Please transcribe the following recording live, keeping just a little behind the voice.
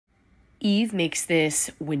EAVE makes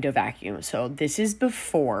this window vacuum. So this is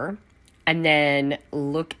before, and then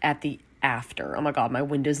look at the after. Oh my God, my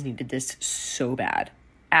windows needed this so bad.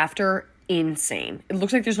 After, insane. It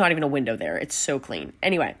looks like there's not even a window there. It's so clean.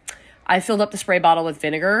 Anyway, I filled up the spray bottle with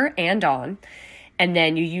vinegar and Dawn, and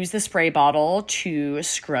then you use the spray bottle to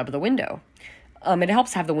scrub the window. It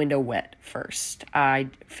helps have the window wet first. I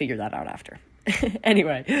figured that out after.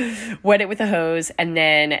 Anyway, wet it with a hose and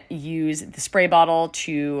then use the spray bottle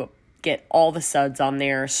to get all the suds on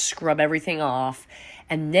there, scrub everything off.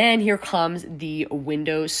 And then here comes the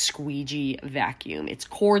window squeegee vacuum. It's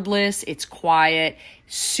cordless, it's quiet,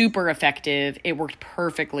 super effective. It worked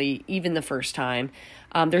perfectly, even the first time.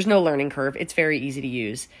 There's no learning curve. It's very easy to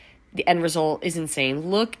use. The end result is insane.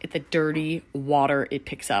 Look at the dirty water it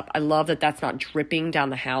picks up. I love that that's not dripping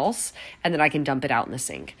down the house and that I can dump it out in the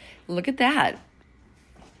sink. Look at that.